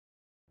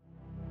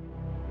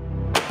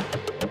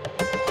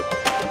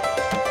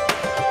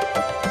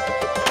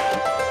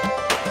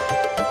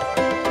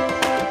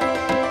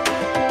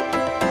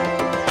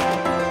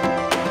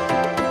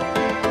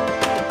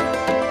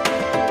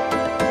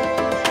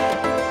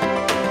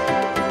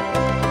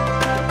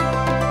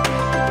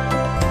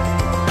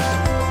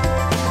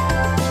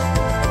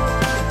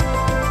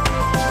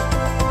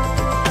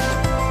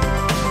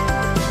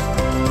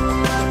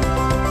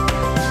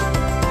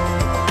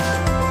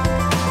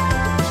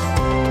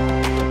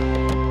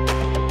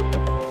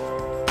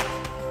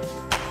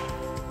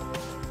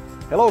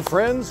Hello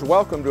friends,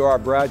 welcome to our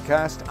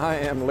broadcast. I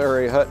am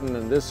Larry Hutton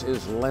and this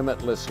is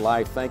Limitless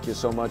Life. Thank you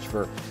so much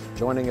for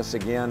joining us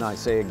again. I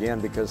say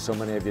again because so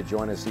many of you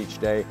join us each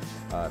day.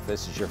 If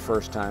this is your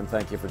first time,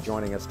 thank you for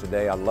joining us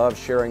today. I love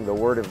sharing the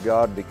Word of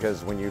God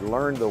because when you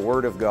learn the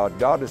Word of God,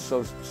 God is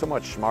so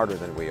much smarter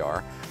than we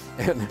are.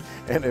 And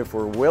if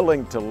we're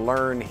willing to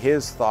learn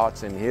His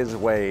thoughts and His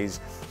ways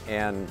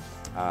and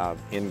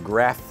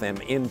engraft them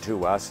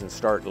into us and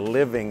start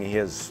living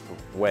His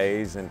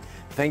ways and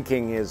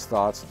thinking His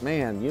thoughts,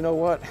 man, you know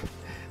what?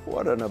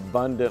 What an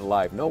abundant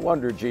life. No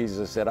wonder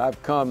Jesus said, I've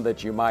come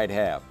that you might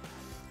have.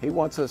 He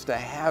wants us to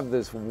have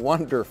this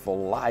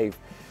wonderful life,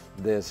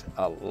 this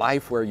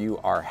life where you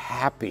are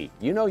happy.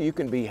 You know you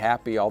can be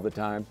happy all the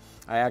time.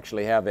 I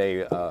actually have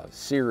a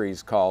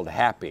series called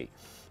Happy.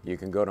 You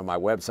can go to my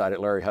website at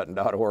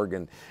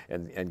larryhutton.org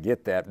and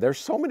get that. There's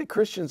so many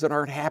Christians that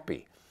aren't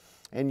happy.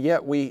 And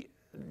yet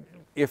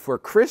if we're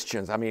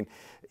Christians, I mean,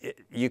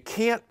 you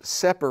can't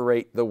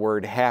separate the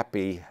word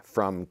happy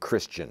from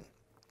Christian.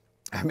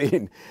 I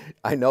mean,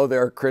 I know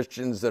there are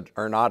Christians that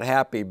are not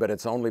happy, but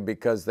it's only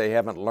because they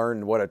haven't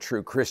learned what a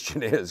true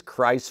Christian is.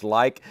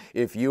 Christ-like.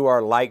 If you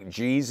are like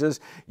Jesus,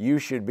 you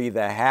should be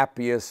the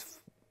happiest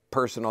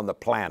person on the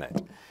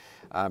planet.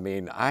 I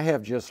mean, I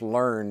have just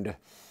learned,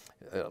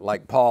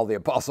 like Paul, the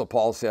Apostle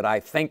Paul said, I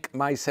think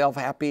myself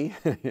happy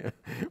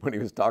when he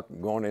was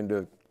going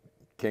into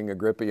King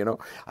Agrippa, you know,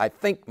 I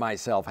think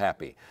myself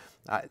happy.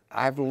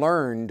 I've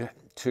learned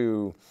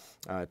to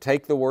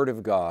take the Word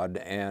of God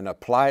and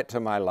apply it to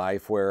my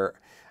life where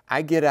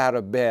I get out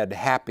of bed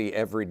happy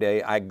every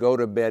day. I go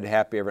to bed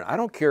happy every day. I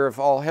don't care if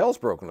all hell's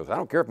broken loose. I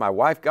don't care if my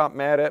wife got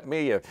mad at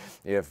me,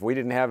 if we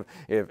didn't have,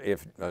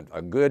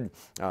 didn't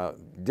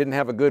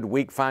have a good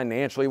week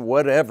financially,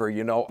 whatever,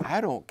 you know.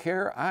 I don't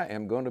care. I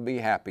am going to be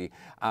happy.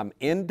 I'm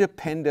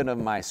independent of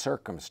my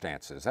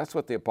circumstances. That's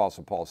what the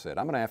Apostle Paul said.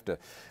 I'm going to have to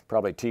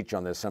probably teach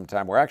on this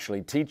sometime. We're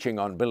actually teaching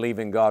on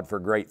believing God for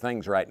great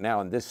things right now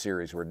in this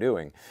series we're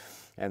doing.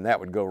 And that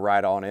would go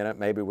right on in it.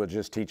 Maybe we'll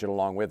just teach it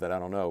along with it. I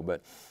don't know.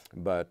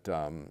 But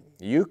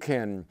you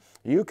can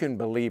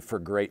believe for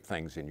great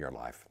things in your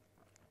life.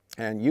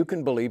 And you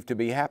can believe to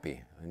be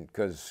happy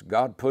because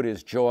God put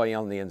His joy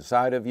on the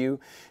inside of you.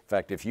 In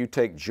fact, if you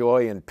take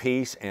joy and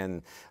peace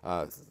and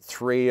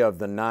 3 of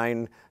the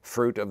 9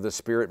 fruit of the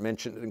Spirit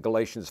mentioned in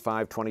Galatians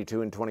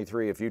 5:22 and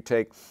 23, if you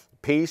take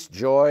peace,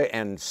 joy,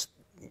 and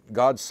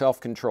God's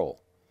self-control,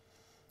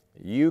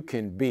 you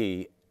can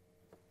be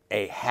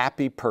a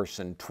happy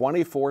person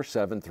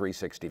 24/7,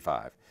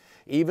 365.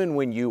 Even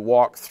when you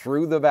walk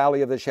through the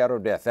valley of the shadow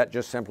of death, that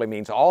just simply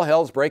means all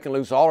hell's breaking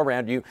loose all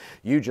around you.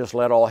 You just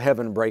let all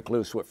heaven break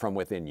loose from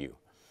within you.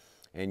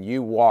 And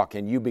you walk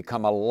and you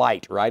become a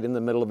light right in the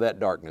middle of that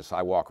darkness.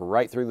 I walk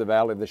right through the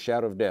valley of the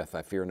shadow of death.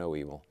 I fear no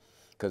evil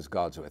because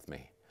God's with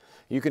me.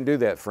 You can do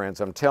that, friends.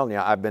 I'm telling you,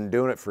 I've been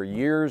doing it for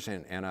years,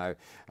 and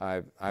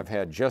I've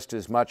had just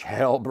as much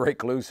hell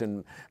break loose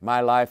in my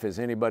life as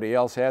anybody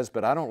else has,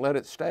 but I don't let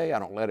it stay. I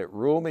don't let it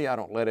rule me. I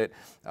don't let it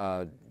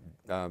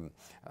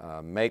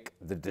make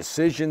the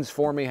decisions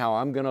for me how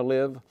I'm going to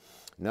live.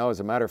 No, as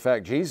a matter of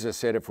fact, Jesus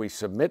said if we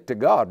submit to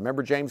God,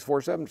 remember James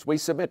 4:7, we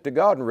submit to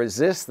God and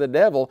resist the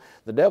devil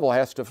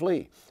has to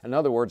flee. In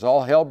other words,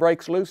 all hell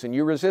breaks loose and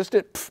you resist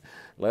it,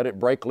 let it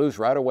break loose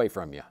right away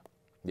from you.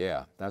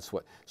 Yeah, that's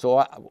what.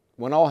 So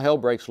when all hell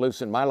breaks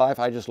loose in my life,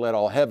 I just let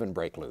all heaven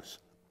break loose.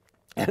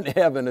 And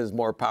heaven is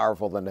more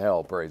powerful than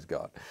hell, praise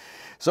God.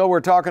 So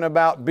we're talking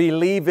about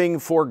believing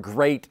for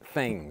great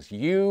things.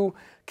 You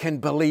can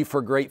believe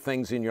for great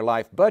things in your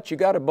life, but you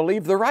got to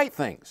believe the right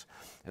things.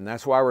 And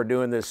that's why we're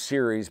doing this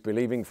series,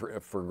 Believing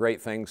for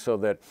Great Things, so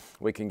that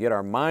we can get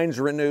our minds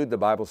renewed. The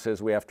Bible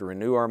says we have to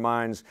renew our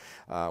minds.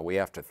 We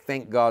have to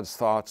think God's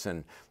thoughts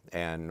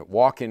and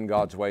walk in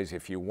God's ways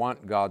if you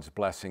want God's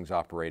blessings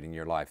operating in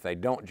your life. They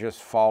don't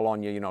just fall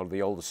on you. You know,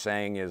 the old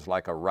saying is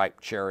like a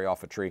ripe cherry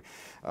off a tree.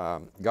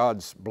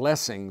 God's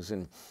blessings,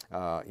 and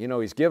you know,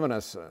 He's given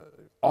us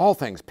all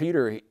things.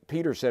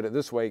 Peter said it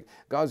this way,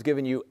 God's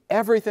given you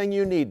everything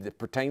you need that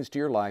pertains to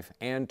your life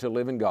and to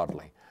live in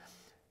godly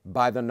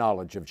by the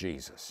knowledge of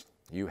Jesus.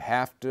 You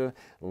have to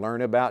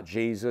learn about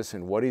Jesus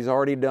and what He's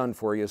already done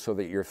for you so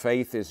that your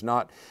faith is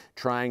not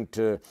trying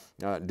to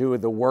do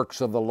the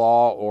works of the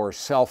law or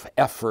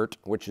self-effort,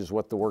 which is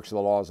what the works of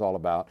the law is all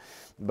about,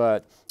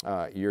 but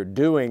you're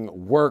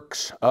doing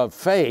works of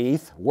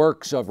faith,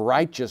 works of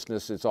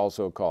righteousness it's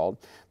also called.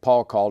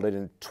 Paul called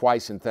it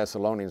twice in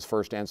Thessalonians,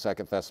 1st and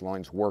 2nd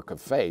Thessalonians, work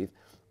of faith.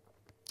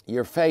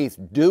 Your faith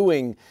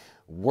doing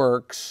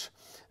works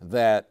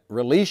that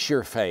release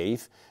your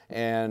faith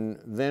and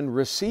then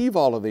receive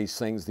all of these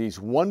things, these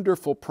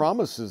wonderful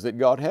promises that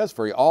God has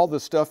for you, all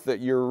the stuff that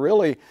you're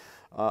really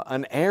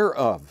an heir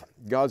of.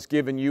 God's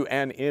given you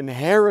an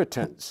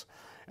inheritance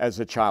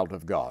as a child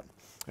of God.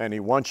 And He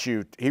wants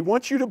you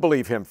to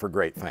believe Him for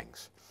great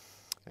things.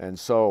 And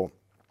so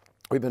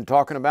we've been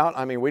talking about,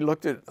 I mean, we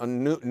looked at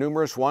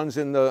numerous ones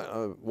in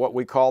the what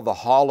we call the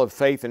Hall of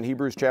Faith in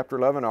Hebrews chapter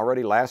 11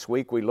 already. Last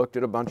week we looked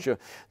at a bunch of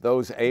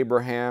those,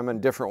 Abraham and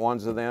different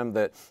ones of them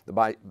that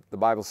the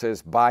Bible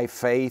says by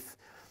faith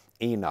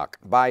Enoch,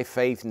 by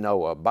faith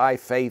Noah, by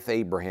faith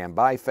Abraham,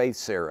 by faith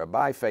Sarah,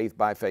 by faith,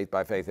 by faith,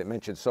 by faith. It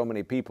mentioned so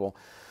many people.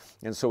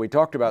 And so we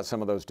talked about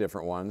some of those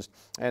different ones,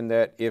 and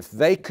that if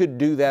they could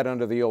do that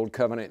under the old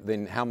covenant,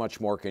 then how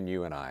much more can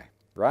you and I,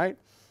 right?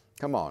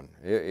 Come on.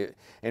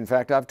 In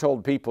fact, I've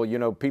told people, you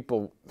know,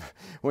 people,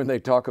 when they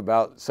talk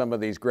about some of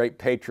these great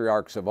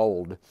patriarchs of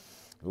old,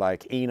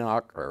 like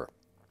Enoch or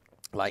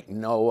like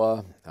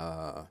Noah,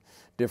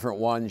 different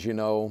ones, you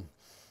know,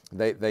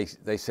 they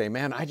say,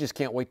 man, I just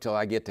can't wait till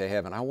I get to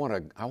heaven. I want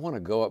to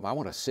go up, I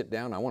want to sit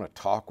down, I want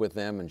to talk with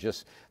them and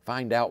just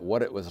find out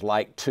what it was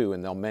like too.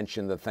 And they'll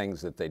mention the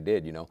things that they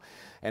did, you know.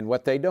 And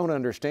what they don't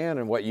understand,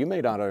 and what you may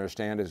not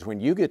understand, is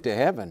when you get to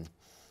heaven,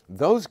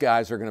 those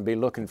guys are going to be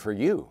looking for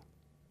you.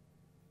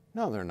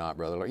 No, they're not,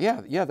 Brother.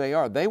 Yeah, they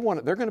are. They're going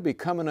to be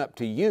coming up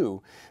to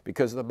you,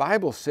 because the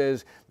Bible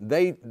says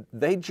they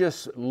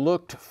just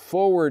looked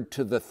forward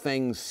to the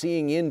things,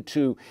 seeing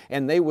into,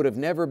 and they would have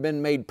never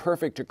been made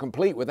perfect or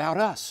complete without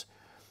us.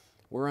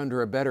 We're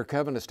under a better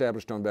covenant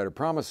established on better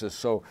promises.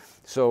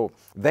 So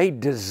they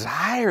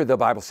desire, the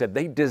Bible said,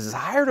 they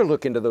desire to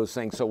look into those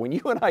things. So when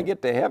you and I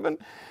get to heaven,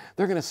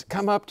 they're going to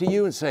come up to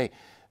you and say,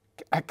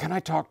 can I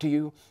talk to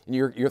you? And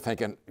you're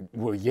thinking,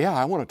 well, yeah,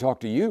 I want to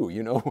talk to you,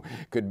 you know.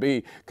 Could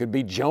be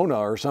Jonah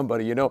or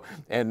somebody, you know,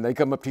 and they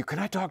come up to you, can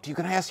I talk to you?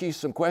 Can I ask you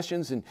some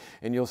questions? And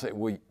you'll say,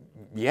 well,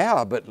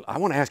 yeah, but I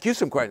want to ask you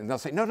some questions. And they'll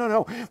say,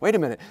 no, wait a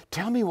minute.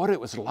 Tell me what it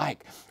was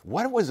like.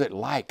 What was it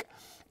like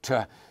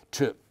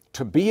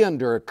to be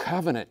under a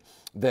covenant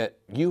that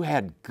you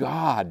had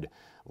God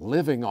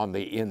living on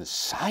the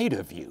inside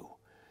of you?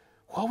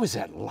 What was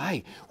that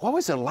like? What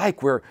was it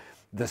like where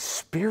the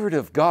Spirit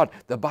of God,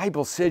 the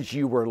Bible says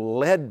you were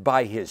led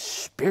by His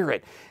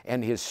Spirit,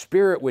 and His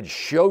Spirit would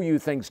show you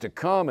things to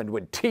come and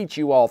would teach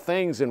you all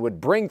things and would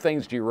bring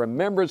things to your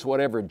remembrance,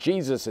 whatever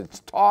Jesus had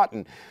taught.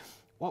 And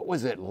what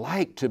was it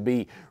like to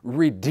be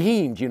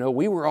redeemed? You know,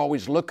 we were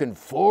always looking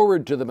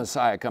forward to the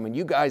Messiah coming.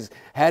 You guys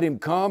had Him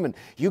come, and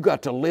you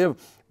got to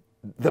live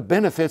the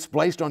benefits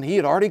based on He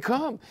had already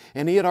come,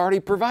 and He had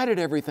already provided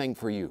everything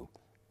for you.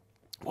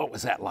 What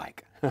was that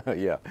like?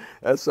 Yeah,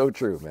 that's so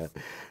true, man.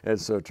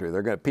 That's so true.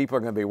 People are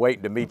going to be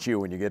waiting to meet you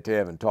when you get to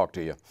heaven and talk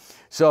to you.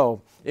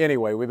 So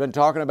anyway, we've been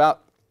talking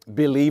about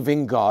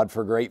believing God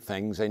for great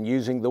things and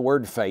using the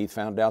word faith.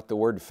 Found out the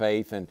word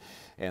faith and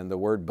the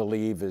word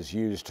believe is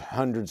used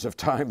hundreds of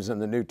times in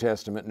the New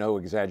Testament. No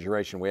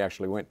exaggeration. We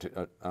actually went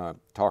to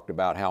talked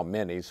about how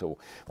many, so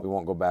we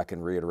won't go back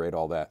and reiterate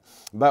all that.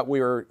 But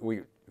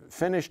we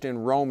finished in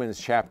Romans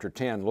chapter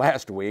 10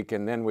 last week,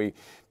 and then we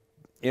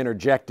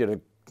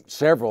interjected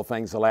several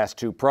things the last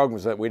two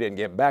programs that we didn't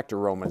get back to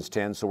Romans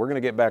 10. So we're going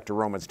to get back to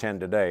Romans 10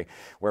 today,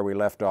 where we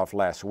left off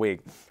last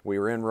week. We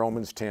were in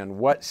Romans 10.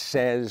 What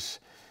saith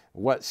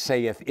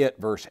it,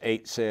 verse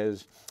 8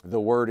 says, the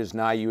word is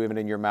nigh you, even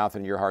in your mouth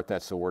and your heart.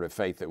 That's the word of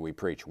faith that we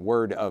preach.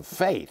 Word of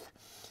faith.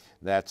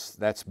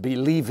 That's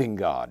believing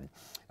God.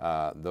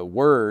 The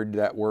word,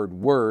 that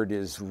word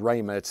is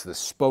rhema. It's the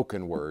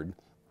spoken word.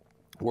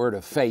 Word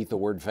of faith, the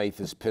word faith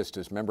is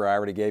pistis. Remember, I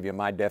already gave you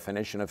my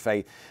definition of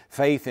faith.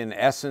 Faith, in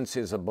essence,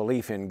 is a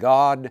belief in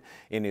God,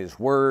 in His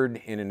Word,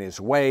 and in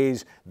His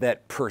ways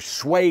that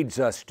persuades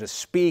us to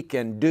speak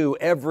and do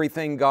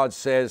everything God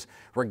says,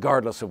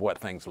 regardless of what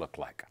things look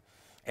like.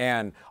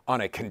 And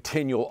on a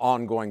continual,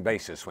 ongoing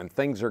basis. When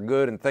things are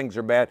good and things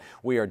are bad,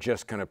 we are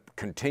just going to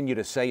continue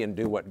to say and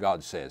do what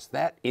God says.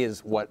 That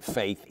is what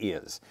faith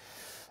is.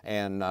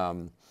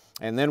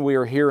 And then we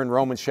are here in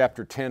Romans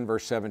chapter 10,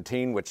 verse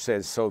 17, which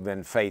says, so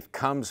then faith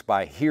comes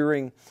by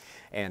hearing,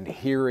 and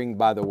hearing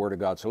by the Word of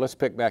God. So let's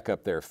pick back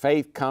up there.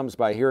 Faith comes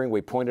by hearing.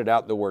 We pointed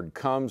out the word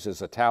comes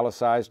is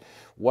italicized,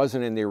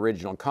 wasn't in the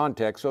original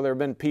context. So there have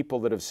been people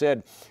that have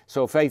said,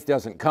 so faith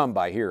doesn't come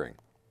by hearing.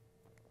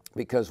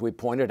 Because we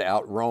pointed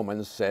out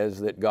Romans says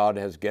that God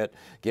has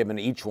given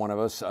each one of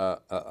us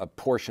a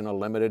portion, a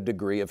limited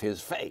degree of His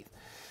faith.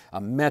 A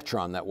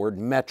metron, that word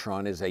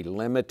metron is a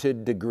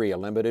limited degree, a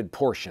limited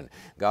portion.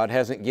 God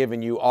hasn't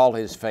given you all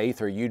His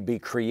faith, or you'd be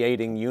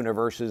creating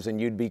universes, and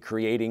you'd be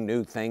creating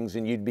new things,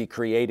 and you'd be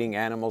creating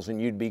animals,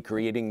 and you'd be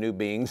creating new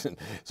beings, and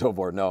so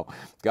forth. No,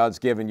 God's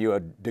given you a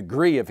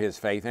degree of His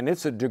faith, and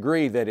it's a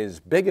degree that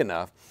is big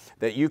enough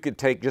that you could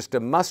take just a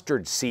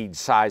mustard seed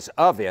size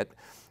of it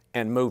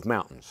and move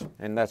mountains.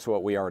 And that's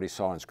what we already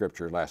saw in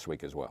Scripture last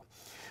week as well.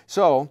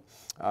 So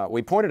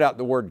we pointed out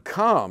the word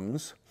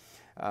comes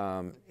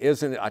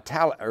is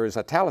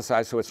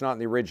italicized, so it's not in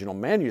the original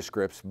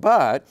manuscripts,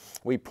 but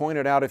we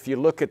pointed out if you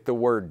look at the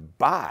word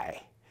by,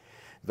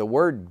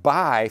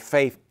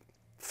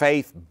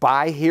 faith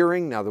by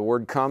hearing. Now the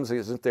word comes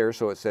isn't there,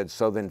 so it said,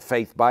 so then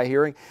faith by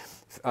hearing.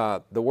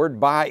 The word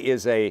by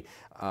is a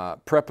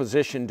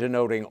preposition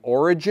denoting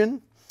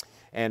origin,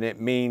 and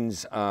it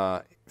means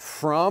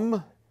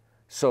from,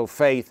 so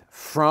faith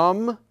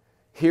from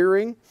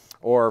hearing,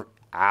 or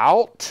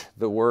out.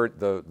 The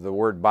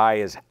word by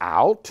is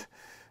out.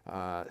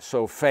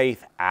 So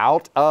faith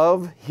out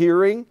of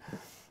hearing.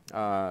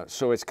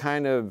 So it's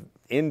kind of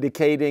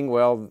indicating,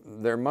 well,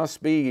 there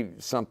must be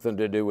something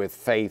to do with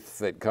faith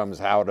that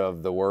comes out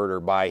of the Word or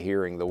by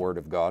hearing the Word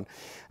of God.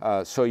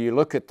 So you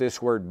look at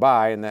this word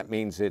by, and that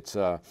means it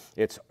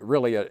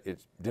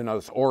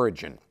denotes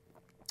origin.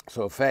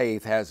 So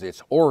faith has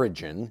its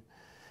origin,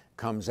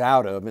 comes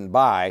out of and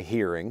by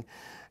hearing,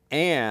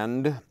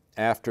 and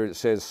after it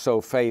says,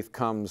 so faith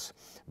comes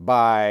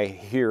by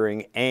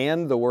hearing,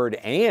 and the word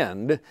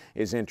and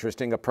is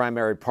interesting, a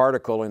primary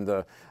particle in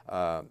the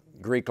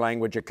Greek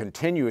language, a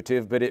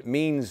continuative, but it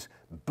means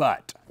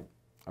but.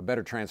 A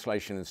better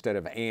translation instead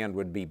of and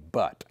would be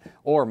but,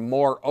 or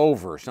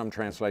moreover. Some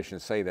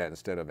translations say that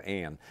instead of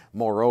and,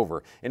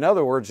 moreover. In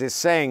other words, it's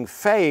saying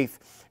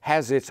faith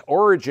has its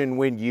origin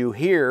when you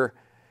hear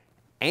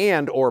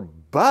and or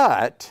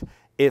but.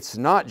 It's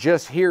not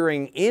just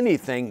hearing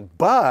anything,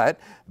 but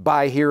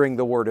by hearing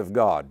the Word of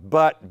God.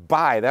 But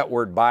by, that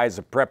word by is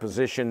a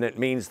preposition that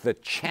means the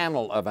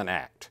channel of an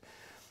act.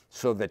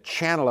 So the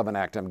channel of an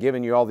act, I'm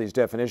giving you all these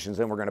definitions,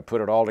 and we're going to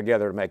put it all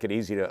together to make it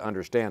easy to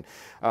understand.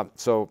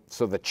 So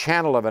the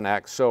channel of an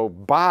act, so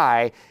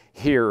by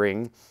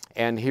hearing,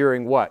 and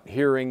hearing what?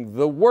 Hearing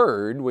the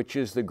Word, which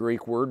is the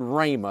Greek word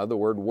rhema. The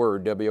word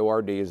word,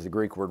 W-O-R-D, is the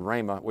Greek word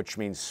rhema, which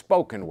means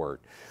spoken word.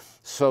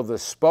 So the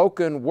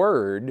spoken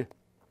word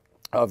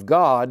of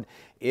God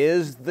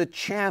is the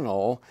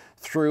channel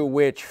through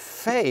which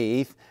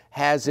faith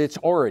has its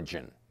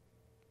origin.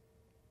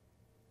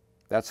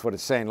 That's what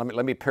it's saying.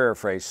 Let me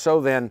paraphrase.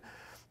 So then,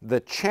 the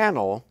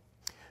channel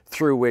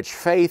through which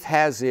faith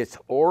has its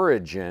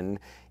origin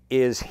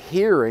is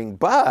hearing,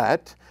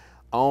 but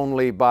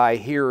only by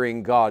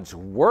hearing God's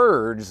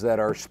words that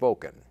are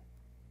spoken.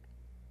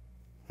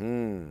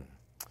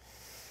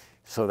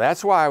 So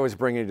that's why I was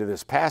bringing you to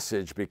this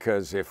passage,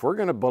 because if we're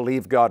going to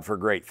believe God for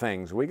great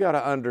things, we got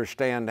to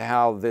understand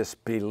how this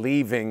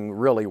believing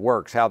really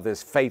works, how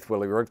this faith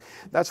really works.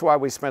 That's why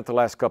we spent the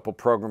last couple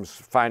programs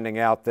finding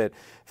out that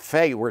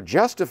faith, we're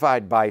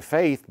justified by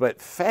faith,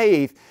 but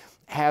faith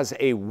has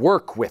a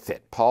work with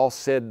it. Paul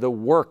said the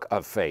work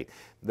of faith,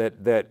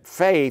 that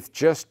faith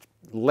just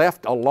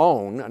left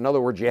alone, in other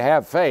words, you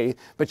have faith,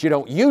 but you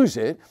don't use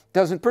it,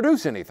 doesn't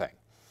produce anything.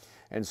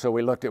 And so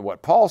we looked at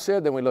what Paul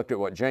said, then we looked at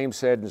what James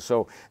said, and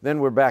so then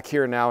we're back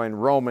here now in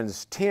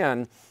Romans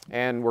 10,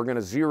 and we're going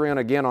to zero in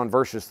again on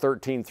verses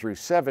 13 through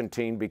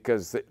 17,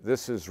 because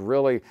this is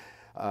really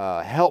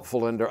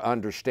helpful in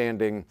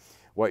understanding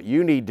what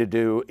you need to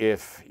do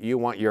if you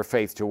want your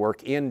faith to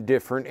work in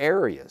different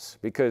areas.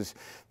 Because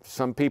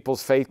some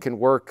people's faith can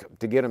work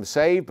to get them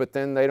saved, but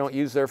then they don't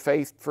use their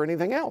faith for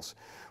anything else.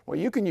 Well,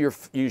 you can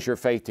use your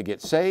faith to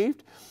get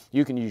saved.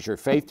 You can use your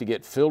faith to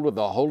get filled with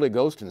the Holy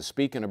Ghost and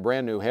speak in a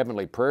brand new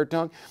heavenly prayer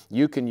tongue.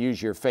 You can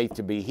use your faith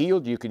to be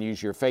healed. You can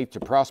use your faith to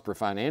prosper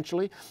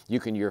financially. You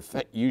can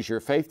use your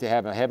faith to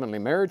have a heavenly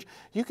marriage.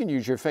 You can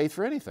use your faith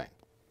for anything.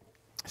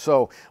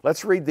 So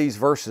let's read these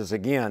verses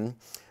again.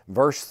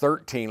 Verse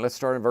 13, let's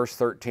start in verse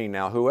 13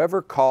 now.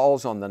 Whoever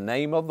calls on the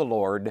name of the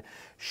Lord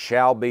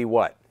shall be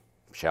what?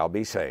 Shall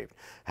be saved.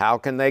 How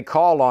can they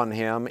call on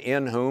Him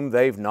in whom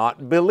they've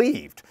not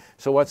believed?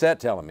 So what's that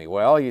telling me?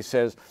 Well, he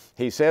says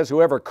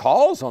whoever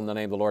calls on the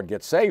name of the Lord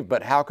gets saved,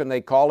 but how can they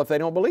call if they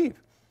don't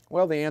believe?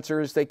 Well, the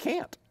answer is they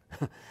can't.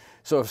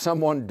 So if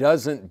someone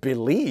doesn't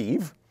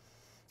believe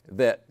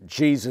that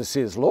Jesus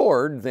is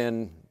Lord,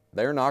 then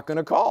they're not going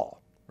to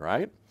call,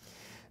 right?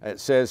 It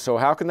says, so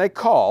how can they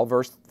call,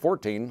 verse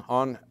 14,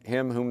 on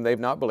Him whom they've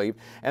not believed?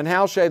 And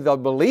how shall they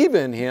believe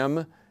in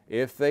Him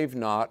if they've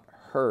not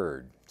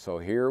heard? So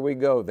here we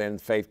go. Then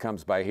faith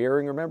comes by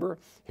hearing, remember?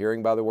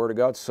 Hearing by the Word of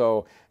God.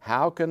 So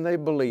how can they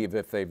believe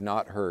if they've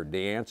not heard?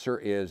 The answer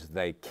is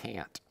they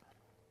can't.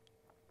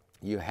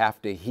 You have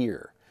to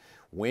hear.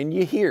 When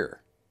you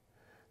hear,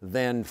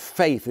 then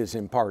faith is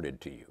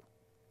imparted to you.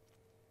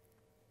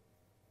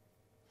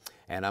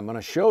 And I'm going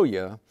to show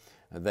you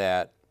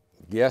that,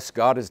 yes,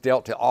 God has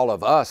dealt to all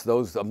of us,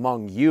 those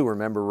among you.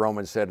 Remember,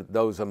 Romans said,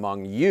 those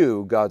among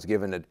you, God's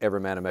given every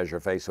man a measure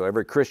of faith. So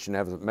every Christian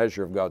has a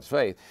measure of God's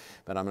faith.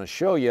 But I'm going to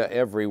show you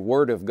every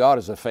word of God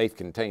is a faith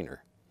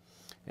container.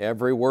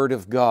 Every word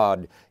of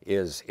God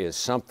is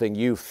something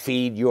you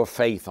feed your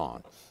faith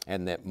on,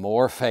 and that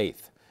more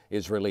faith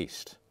is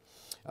released.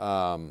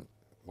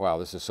 Wow,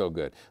 this is so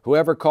good.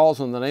 Whoever calls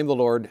on the name of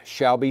the Lord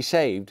shall be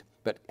saved.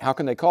 But how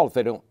can they call if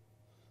they don't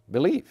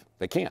believe?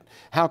 They can't.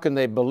 How can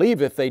they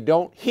believe if they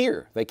don't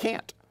hear? They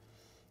can't.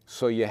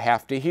 So you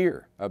have to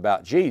hear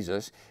about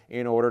Jesus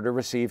in order to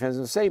receive Him as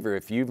a Savior.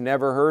 If you've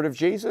never heard of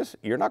Jesus,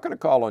 you're not going to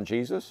call on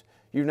Jesus.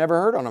 You've never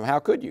heard on Him. How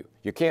could you?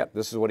 You can't.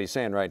 This is what He's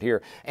saying right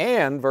here.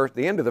 And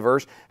the end of the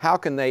verse, how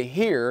can they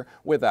hear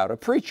without a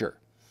preacher?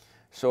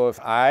 So if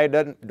I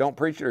don't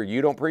preach it, or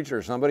you don't preach it,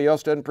 or somebody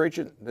else doesn't preach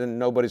it, then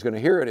nobody's going to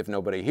hear it. If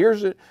nobody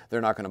hears it,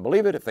 they're not going to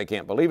believe it. If they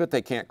can't believe it,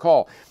 they can't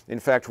call. In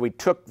fact, we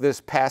took this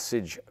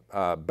passage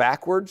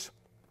backwards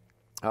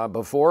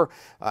before.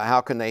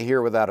 How can they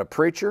hear without a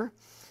preacher?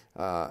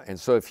 And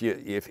so if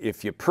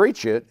you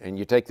preach it and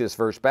you take this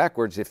verse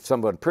backwards, if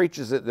someone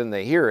preaches it, then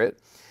they hear it.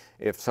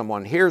 If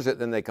someone hears it,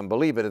 then they can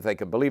believe it. If they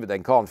can believe it, they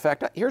can call. In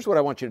fact, here's what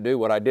I want you to do.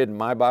 What I did in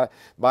my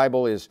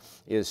Bible is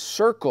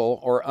circle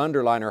or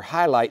underline or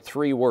highlight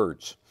 3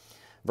 words.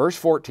 Verse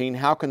 14,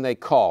 how can they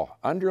call?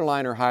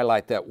 Underline or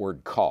highlight that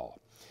word call.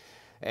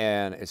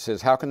 And it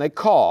says, how can they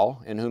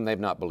call in whom they've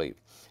not believed?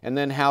 And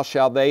then how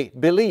shall they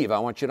believe? I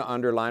want you to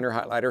underline or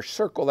highlight or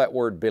circle that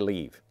word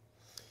believe.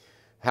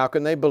 How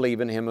can they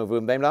believe in him of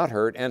whom they've not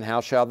heard? And how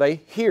shall they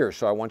hear?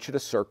 So I want you to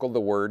circle the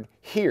word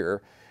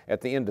hear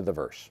at the end of the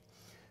verse.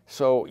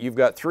 So you've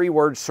got 3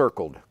 words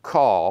circled: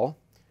 call,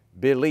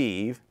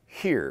 believe,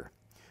 hear.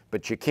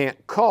 But you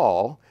can't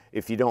call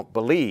if you don't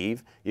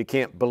believe. You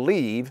can't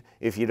believe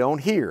if you don't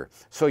hear.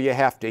 So you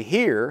have to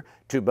hear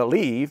to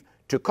believe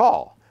to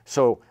call.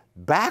 So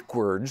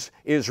backwards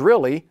is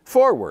really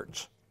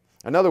forwards.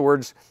 In other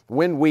words,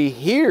 when we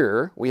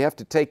hear, we have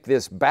to take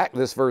this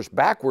verse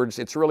backwards.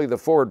 It's really the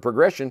forward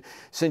progression.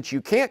 Since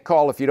you can't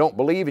call if you don't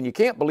believe, and you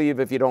can't believe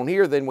if you don't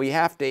hear, then we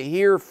have to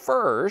hear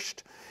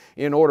first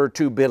in order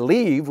to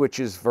believe, which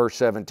is verse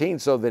 17.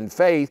 So then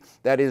faith,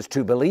 that is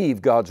to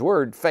believe God's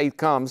word, faith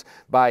comes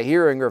by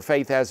hearing, or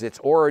faith has its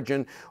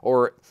origin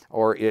or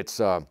it's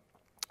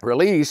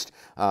released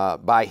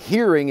by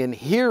hearing, and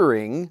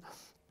hearing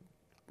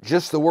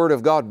just the word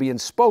of God being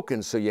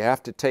spoken. So you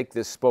have to take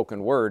this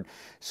spoken word.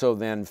 So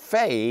then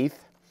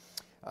faith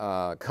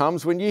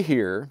comes when you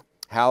hear.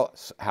 How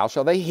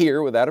shall they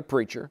hear without a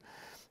preacher?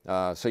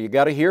 So you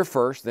got to hear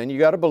first, then you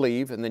got to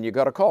believe, and then you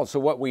got to call. So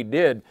what we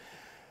did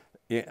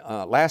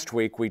last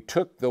week, we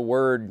took the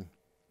word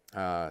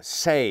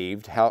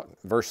saved,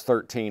 verse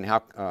 13,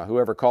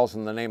 whoever calls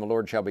in the name of the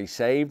Lord shall be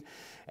saved,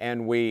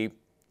 and we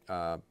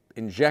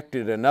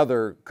injected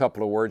another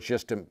couple of words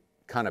just to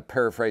kind of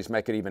paraphrase,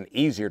 make it even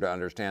easier to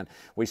understand.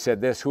 We said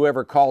this: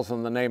 whoever calls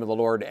on the name of the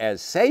Lord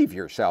as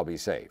Savior shall be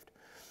saved,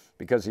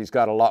 because he's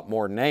got a lot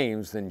more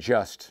names than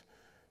just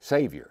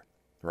Savior,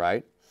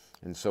 right?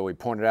 And so we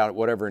pointed out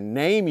whatever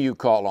name you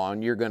call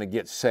on, you're going to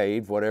get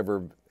saved,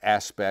 whatever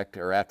aspect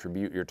or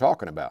attribute you're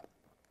talking about.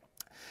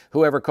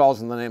 Whoever calls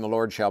on the name of the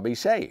Lord shall be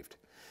saved.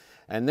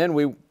 And then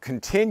we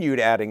continued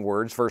adding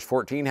words. Verse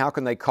 14, how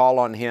can they call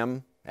on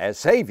him as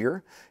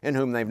Savior in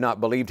whom they've not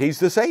believed he's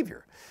the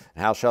Savior?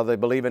 How shall they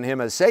believe in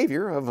him as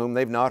Savior of whom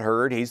they've not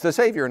heard he's the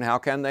Savior? And how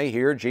can they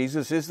hear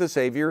Jesus is the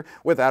Savior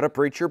without a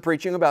preacher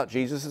preaching about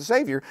Jesus the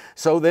Savior?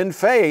 So then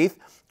faith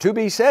to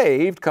be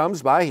saved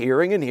comes by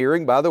hearing, and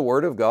hearing by the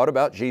word of God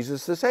about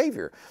Jesus the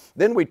Savior.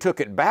 Then we took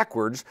it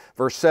backwards,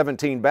 verse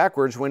 17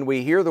 backwards. When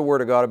we hear the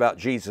word of God about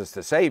Jesus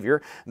the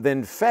Savior,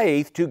 then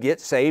faith to get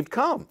saved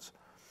comes.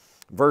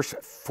 Verse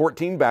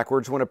 14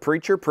 backwards, when a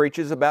preacher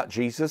preaches about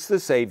Jesus the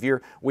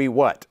Savior, we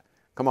what?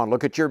 Come on,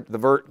 look at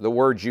the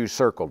words you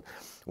circled.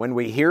 When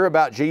we hear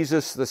about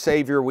Jesus the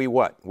Savior, we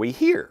what? We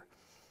hear.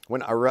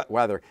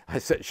 I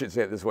should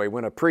say it this way.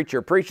 When a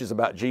preacher preaches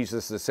about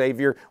Jesus the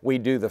Savior, we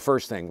do the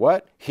first thing.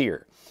 What?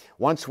 Hear.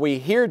 Once we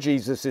hear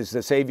Jesus is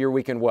the Savior,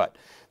 we can what?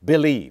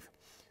 Believe.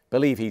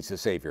 Believe he's the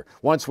Savior.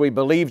 Once we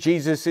believe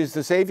Jesus is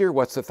the Savior,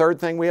 what's the third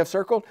thing we have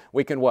circled?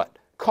 We can what?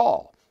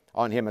 Call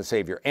on him as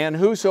Savior. And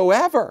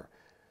whosoever,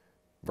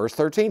 verse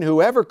 13,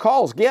 whoever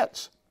calls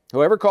gets.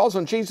 Whoever calls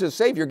on Jesus as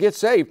Savior gets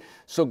saved.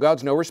 So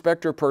God's no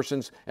respecter of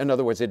persons. In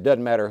other words, it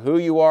doesn't matter who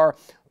you are,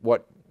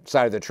 what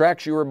side of the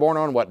tracks you were born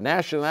on, what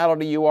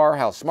nationality you are,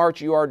 how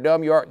smart you are,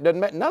 dumb you are. Doesn't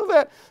matter. None of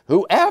that.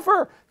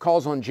 Whoever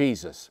calls on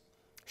Jesus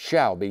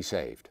shall be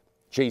saved.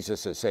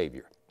 Jesus is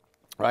Savior.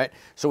 Right?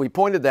 So we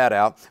pointed that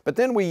out. But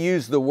then we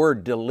used the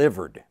word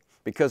delivered,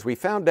 because we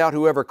found out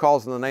whoever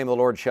calls in the name of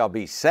the Lord shall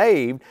be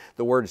saved.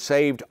 The word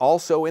saved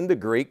also in the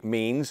Greek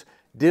means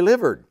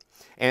delivered.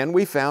 And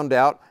we found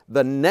out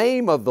the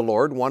name of the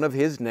Lord, one of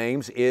his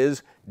names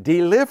is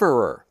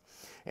Deliverer.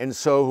 And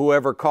so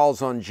whoever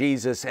calls on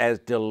Jesus as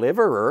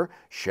Deliverer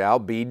shall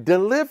be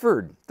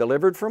delivered.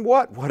 Delivered from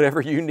what?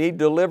 Whatever you need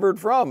delivered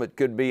from. It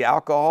could be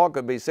alcohol, it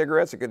could be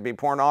cigarettes, it could be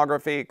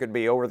pornography, it could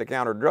be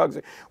over-the-counter drugs,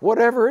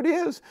 whatever it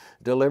is.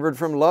 Delivered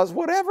from lust,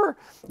 whatever.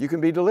 You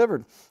can be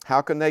delivered.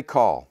 How can they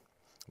call?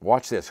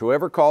 Watch this.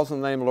 Whoever calls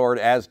on the name of the Lord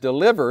as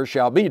Deliverer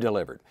shall be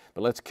delivered.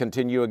 But let's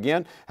continue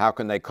again. How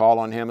can they call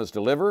on him as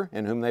Deliverer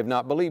in whom they've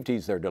not believed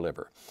he's their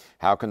Deliverer?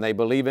 How can they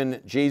believe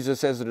in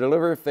Jesus as a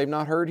Deliverer if they've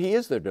not heard he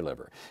is their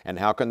Deliverer? And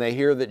how can they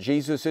hear that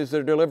Jesus is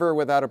their Deliverer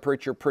without a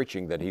preacher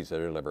preaching that he's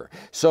their Deliverer?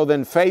 So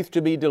then faith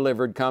to be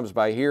delivered comes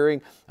by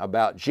hearing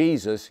about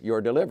Jesus,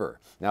 your Deliverer.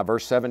 Now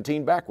verse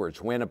 17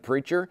 backwards. When a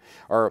preacher,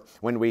 or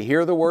when we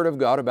hear the word of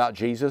God about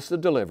Jesus the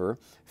Deliverer,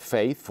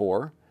 faith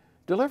for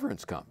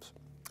deliverance comes.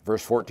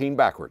 Verse 14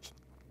 backwards.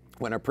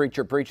 When a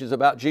preacher preaches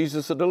about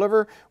Jesus the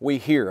Deliverer, we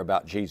hear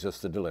about Jesus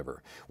the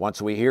Deliverer.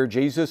 Once we hear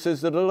Jesus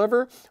is the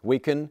Deliverer, we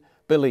can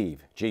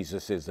believe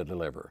Jesus is the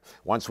Deliverer.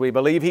 Once we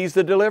believe he's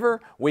the Deliverer,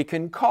 we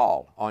can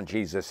call on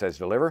Jesus as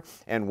Deliverer.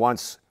 And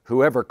once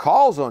whoever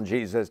calls on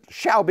Jesus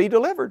shall be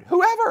delivered.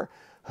 Whoever,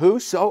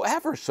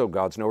 whosoever. So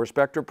God's no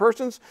respecter of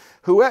persons.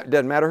 Whoever,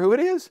 doesn't matter who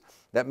it is.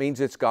 That means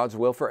it's God's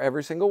will for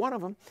every single one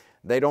of them.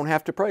 They don't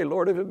have to pray,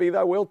 Lord, if it be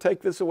thy will,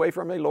 take this away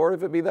from me. Lord,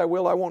 if it be thy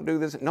will, I won't do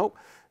this. Nope.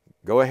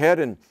 Go ahead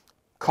and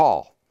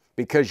call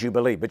because you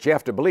believe. But you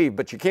have to believe,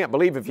 but you can't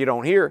believe if you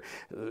don't hear.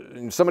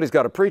 Somebody's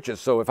got to preach it.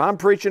 So if I'm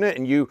preaching it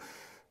and you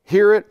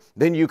hear it,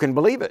 then you can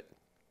believe it,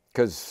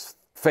 because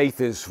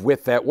faith is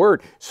with that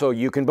word. So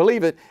you can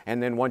believe it,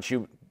 and then once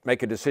you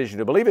make a decision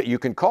to believe it, you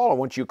can call. And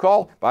once you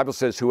call, the Bible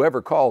says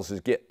whoever calls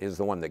is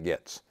the one that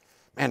gets.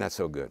 Man, that's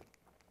so good.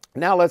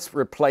 Now let's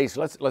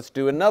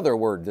do another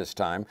word this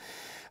time.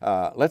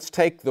 Let's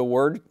take the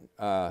word,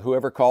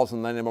 whoever calls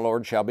on the name of the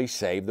Lord shall be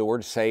saved. The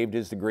word saved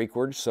is the Greek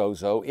word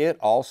sozo. It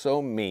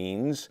also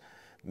means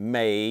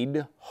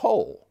made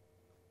whole.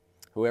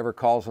 Whoever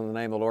calls on the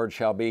name of the Lord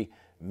shall be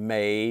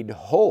made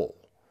whole.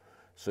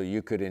 So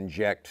you could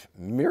inject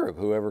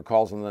miracle. Whoever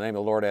calls on the name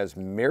of the Lord as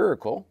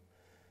miracle,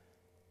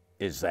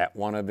 is that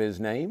one of his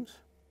names?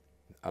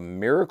 A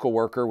miracle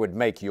worker would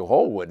make you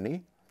whole, wouldn't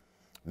he?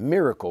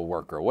 Miracle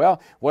worker.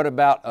 Well, what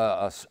about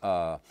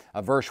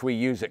a verse we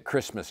use at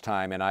Christmas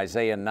time in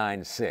Isaiah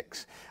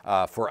 9:6?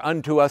 For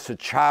unto us a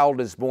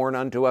child is born,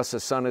 unto us a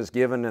son is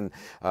given, and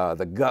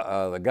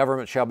the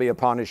government shall be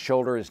upon his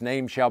shoulder. His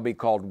name shall be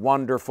called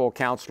Wonderful,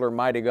 Counselor,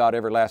 Mighty God,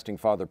 Everlasting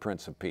Father,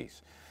 Prince of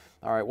Peace.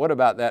 All right, what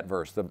about that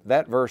verse?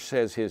 That verse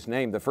says his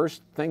name. The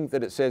first thing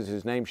that it says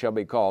his name shall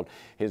be called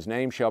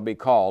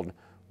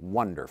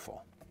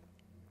Wonderful.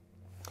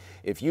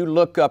 If you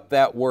look up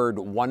that word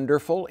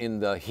wonderful in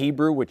the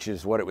Hebrew, which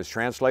is what it was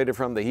translated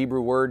from, the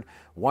Hebrew word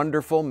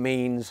wonderful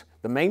means,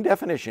 the main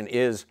definition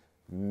is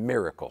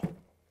miracle.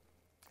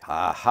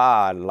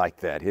 Aha, I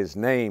like that. His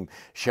name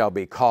shall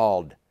be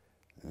called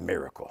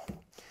Miracle.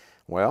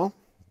 Well,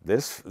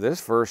 this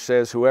verse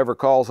says whoever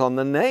calls on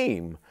the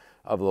name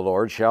of the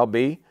Lord shall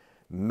be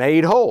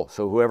made whole.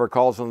 So whoever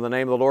calls on the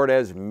name of the Lord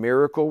as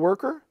miracle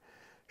worker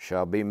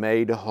shall be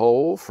made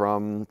whole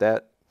from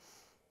that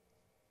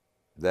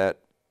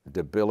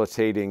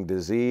debilitating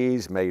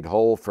disease, made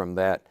whole from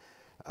that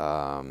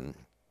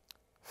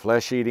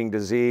flesh-eating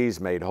disease,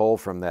 made whole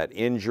from that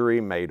injury,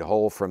 made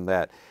whole from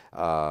that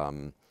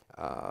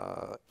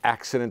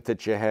accident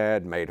that you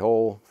had, made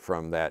whole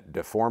from that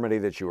deformity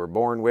that you were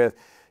born with.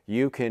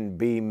 You can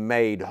be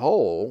made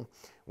whole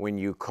when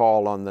you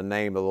call on the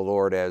name of the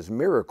Lord as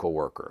miracle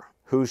worker.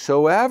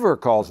 Whosoever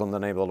calls on the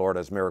name of the Lord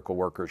as miracle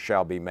worker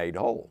shall be made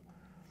whole.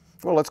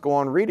 Well, let's go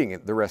on reading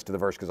the rest of the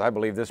verse, because I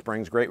believe this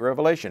brings great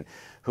revelation.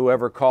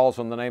 Whoever calls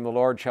on the name of the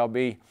Lord shall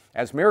be,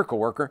 as miracle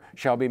worker,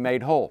 shall be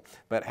made whole.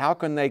 But how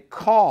can they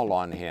call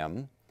on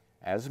him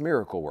as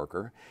miracle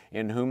worker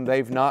in whom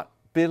they've not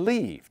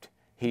believed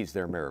he's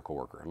their miracle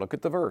worker? Look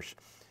at the verse.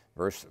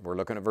 We're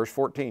looking at verse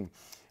 14.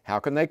 How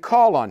can they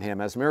call on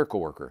him as miracle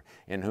worker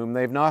in whom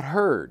they've not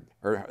heard?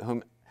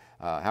 Or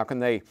how can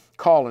they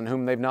call in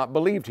whom they've not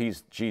believed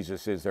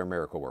Jesus is their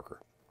miracle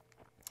worker?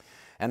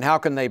 And how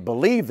can they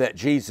believe that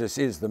Jesus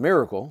is the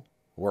miracle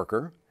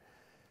worker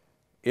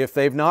if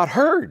they've not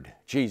heard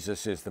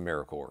Jesus is the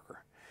miracle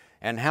worker?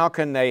 And how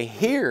can they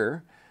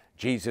hear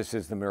Jesus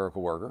is the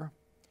miracle worker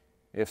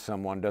if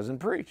someone doesn't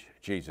preach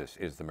Jesus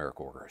is the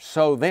miracle worker?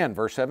 So then,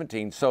 verse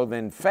 17, so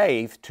then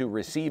faith to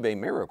receive a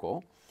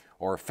miracle,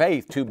 or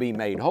faith to be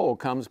made whole,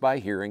 comes by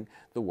hearing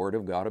the word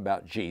of God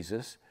about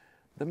Jesus,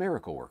 the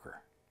miracle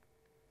worker.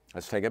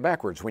 Let's take it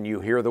backwards. When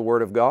you hear the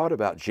word of God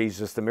about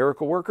Jesus, the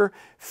miracle worker,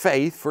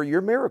 faith for your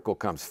miracle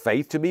comes.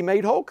 Faith to be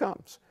made whole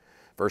comes.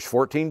 Verse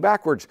 14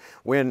 backwards.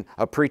 When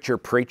a preacher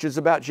preaches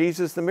about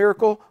Jesus, the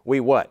miracle, we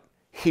what?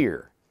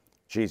 Hear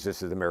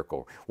Jesus is the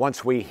miracle.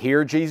 Once we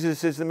hear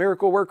Jesus is the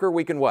miracle worker,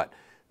 we can what?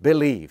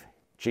 Believe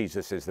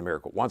Jesus is the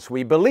miracle. Once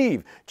we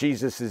believe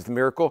Jesus is the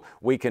miracle,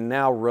 we can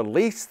now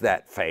release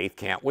that faith,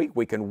 can't we?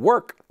 We can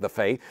work the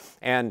faith,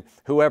 and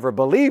whoever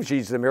believes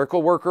Jesus is the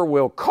miracle worker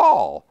will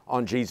call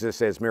on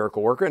Jesus as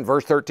miracle worker. In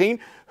verse 13,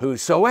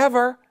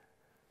 whosoever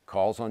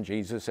calls on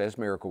Jesus as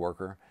miracle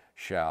worker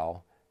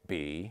shall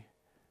be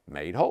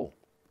made whole.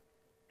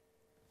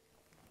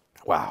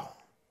 Wow.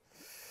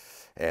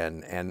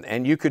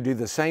 And you could do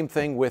the same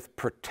thing with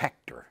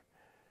protector.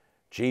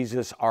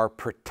 Jesus, our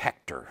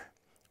protector.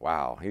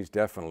 Wow, he's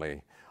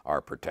definitely our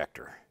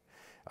protector.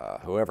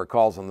 Whoever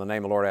calls on the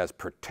name of the Lord as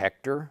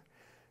protector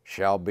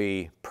shall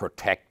be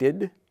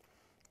protected.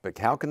 But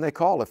how can they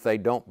call if they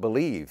don't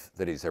believe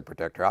that he's their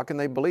protector? How can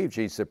they believe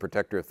Jesus is their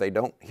protector if they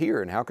don't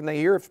hear? And how can they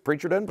hear if the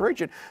preacher doesn't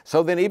preach it?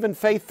 So then even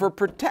faith for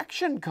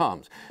protection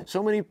comes.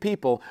 So many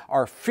people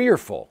are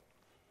fearful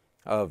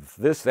of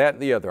this, that,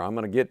 and the other. I'm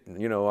going to get, I'm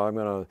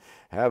going to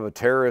have a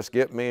terrorist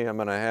get me. I'm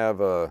going to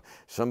have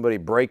somebody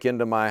break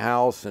into my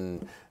house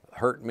and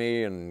hurt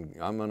me, and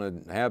I'm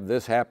going to have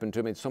this happen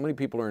to me. So many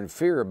people are in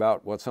fear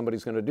about what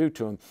somebody's going to do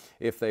to them.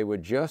 If they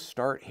would just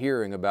start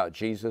hearing about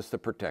Jesus the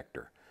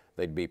protector,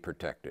 they'd be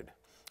protected.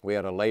 We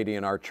had a lady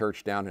in our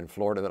church down in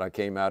Florida that I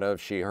came out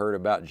of. She heard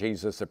about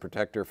Jesus the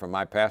protector from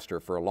my pastor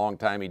for a long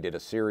time. He did a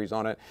series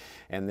on it.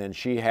 And then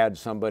she had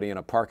somebody in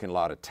a parking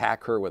lot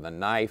attack her with a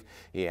knife.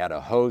 He had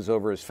a hose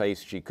over his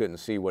face. She couldn't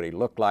see what he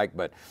looked like,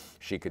 but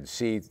she could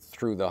see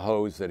through the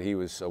hose that he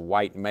was a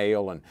white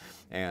male.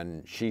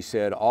 And she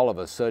said all of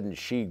a sudden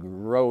she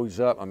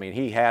rose up. I mean,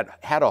 he had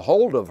a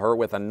hold of her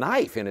with a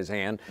knife in his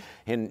hand,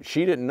 and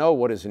she didn't know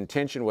what his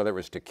intention, whether it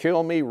was to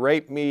kill me,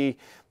 rape me,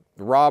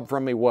 rob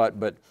from me what,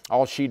 but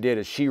all she did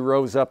is she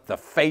rose up the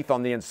faith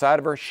on the inside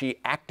of her. She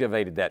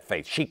activated that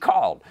faith. She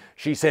called.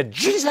 She said,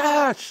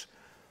 Jesus!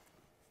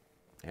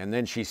 And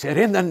then she said,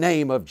 in the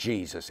name of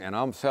Jesus. And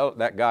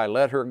that guy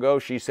let her go.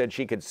 She said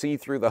she could see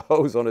through the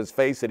hose on his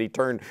face that he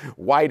turned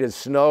white as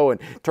snow and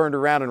turned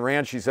around and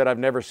ran. She said, I've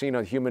never seen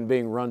a human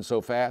being run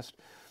so fast.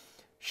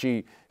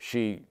 She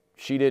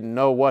didn't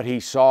know what he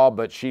saw,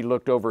 but she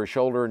looked over her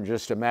shoulder and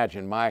just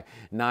imagined my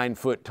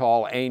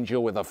 9-foot-tall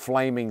angel with a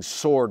flaming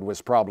sword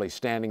was probably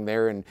standing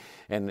there.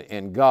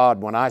 And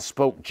God, when I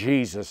spoke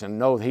Jesus and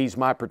know He's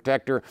my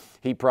protector,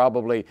 He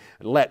probably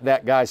let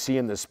that guy see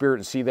in the Spirit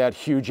and see that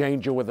huge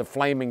angel with a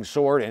flaming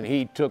sword, and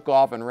he took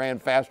off and ran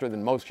faster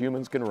than most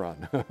humans can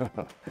run.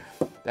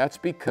 That's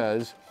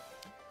because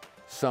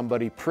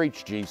somebody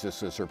preached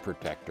Jesus as her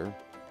protector.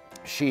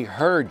 She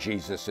heard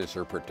Jesus is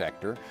her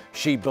protector.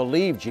 She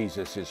believed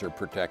Jesus is her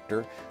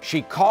protector.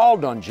 She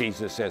called on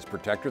Jesus as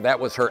protector. That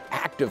was her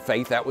act of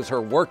faith. That was her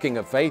working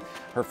of faith.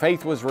 Her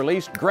faith was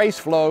released, grace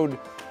flowed,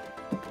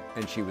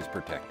 and she was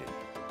protected.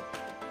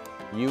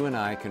 You and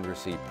I can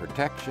receive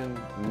protection,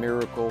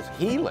 miracles,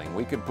 healing.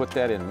 We could put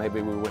that in.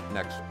 Maybe we would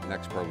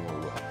next program we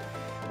will.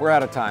 We're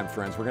out of time,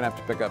 friends. We're going to have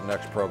to pick up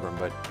next program,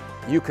 but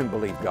you can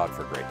believe God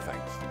for great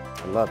things.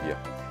 I love you.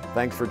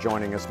 Thanks for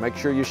joining us. Make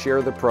sure you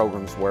share the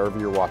programs wherever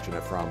you're watching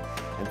it from.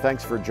 And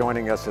thanks for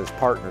joining us as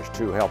partners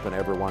too, helping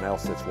everyone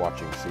else that's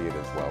watching see it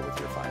as well with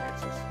your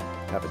finances.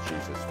 Have a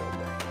Jesus-filled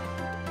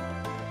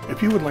day.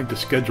 If you would like to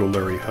schedule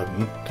Larry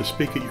Hutton to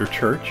speak at your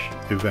church,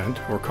 event,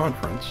 or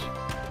conference,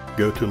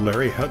 go to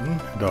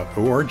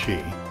larryhutton.org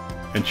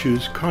and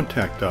choose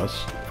Contact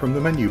Us from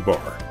the menu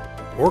bar,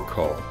 or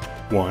call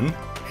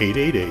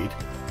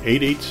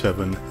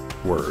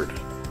 1-888-887-WORD.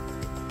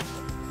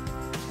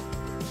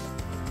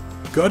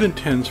 God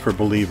intends for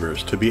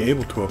believers to be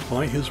able to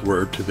apply His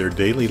Word to their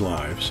daily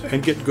lives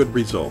and get good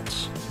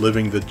results,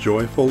 living the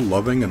joyful,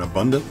 loving, and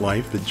abundant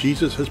life that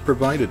Jesus has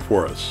provided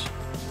for us.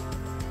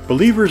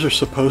 Believers are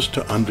supposed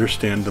to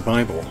understand the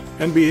Bible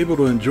and be able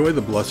to enjoy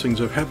the blessings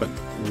of heaven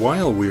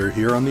while we are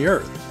here on the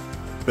earth.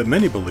 But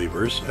many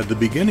believers, at the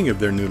beginning of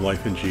their new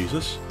life in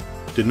Jesus,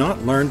 did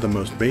not learn the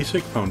most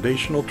basic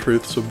foundational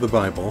truths of the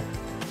Bible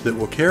that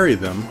will carry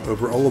them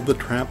over all of the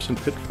traps and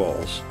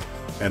pitfalls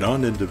and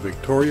on into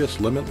victorious,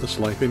 limitless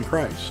life in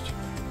Christ.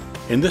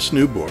 In this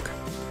new book,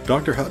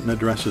 Dr. Hutton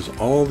addresses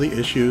all the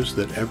issues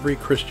that every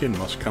Christian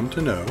must come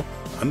to know,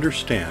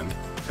 understand,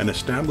 and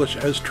establish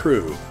as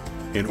true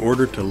in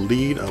order to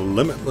lead a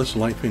limitless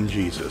life in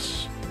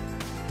Jesus.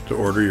 To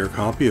order your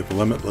copy of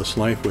Limitless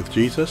Life with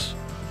Jesus,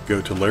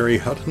 go to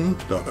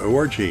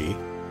larryhutton.org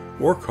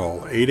or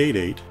call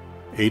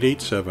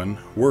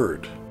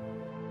 888-887-WORD.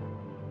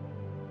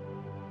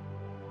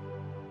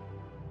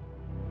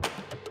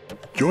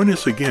 Join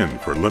us again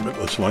for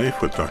Limitless Life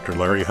with Dr.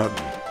 Larry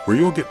Hutton, where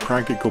you'll get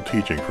practical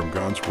teaching from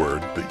God's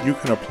Word that you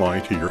can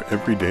apply to your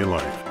everyday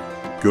life.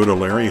 Go to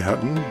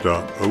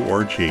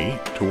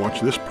larryhutton.org to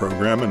watch this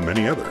program and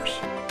many others.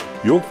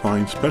 You'll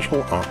find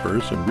special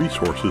offers and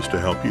resources to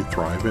help you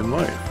thrive in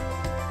life.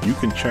 You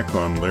can check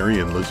on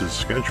Larry and Liz's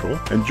schedule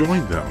and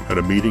join them at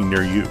a meeting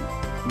near you.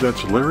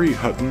 That's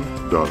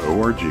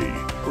larryhutton.org,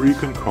 or you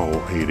can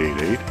call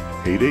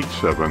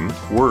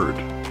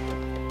 888-887-WORD.